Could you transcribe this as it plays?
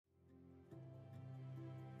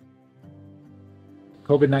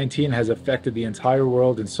COVID-19 has affected the entire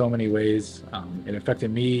world in so many ways. It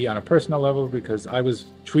affected me on a personal level because I was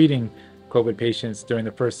treating COVID patients during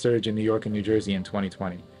the first surge in New York and New Jersey in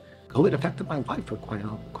 2020. COVID affected my life for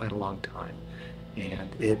quite a long time. And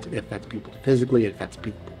it affects people physically, it affects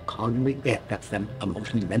people cognitively, it affects them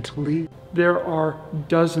emotionally, mentally. There are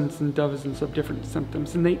dozens and dozens of different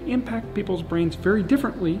symptoms, and they impact people's brains very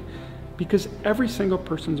differently because every single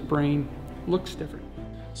person's brain looks different.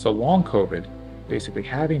 So long COVID, basically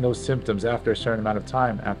having those symptoms after a certain amount of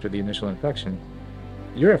time after the initial infection,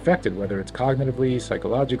 you're affected, whether it's cognitively,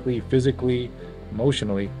 psychologically, physically,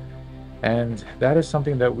 emotionally. And that is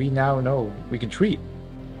something that we now know we can treat.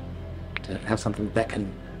 To have something that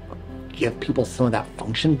can give people some of that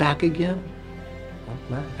function back again,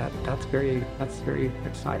 that's very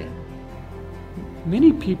exciting.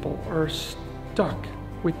 Many people are stuck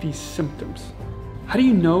with these symptoms. How do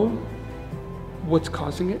you know what's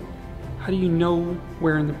causing it? How do you know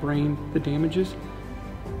where in the brain the damage is?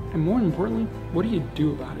 And more importantly, what do you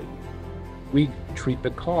do about it? We treat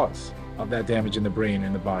the cause of that damage in the brain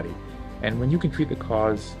and the body. And when you can treat the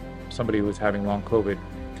cause, somebody who's having long COVID,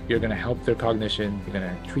 you're going to help their cognition, you're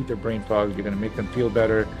going to treat their brain fog, you're going to make them feel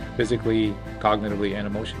better physically, cognitively, and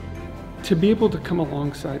emotionally. To be able to come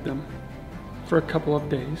alongside them for a couple of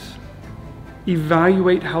days,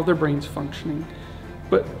 evaluate how their brain's functioning,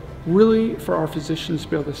 but really for our physicians to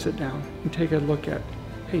be able to sit down and take a look at,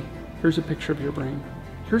 hey, here's a picture of your brain.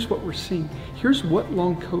 Here's what we're seeing. Here's what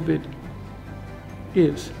long COVID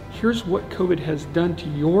is. Here's what COVID has done to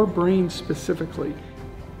your brain specifically.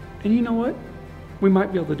 And you know what? We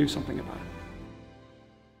might be able to do something about it.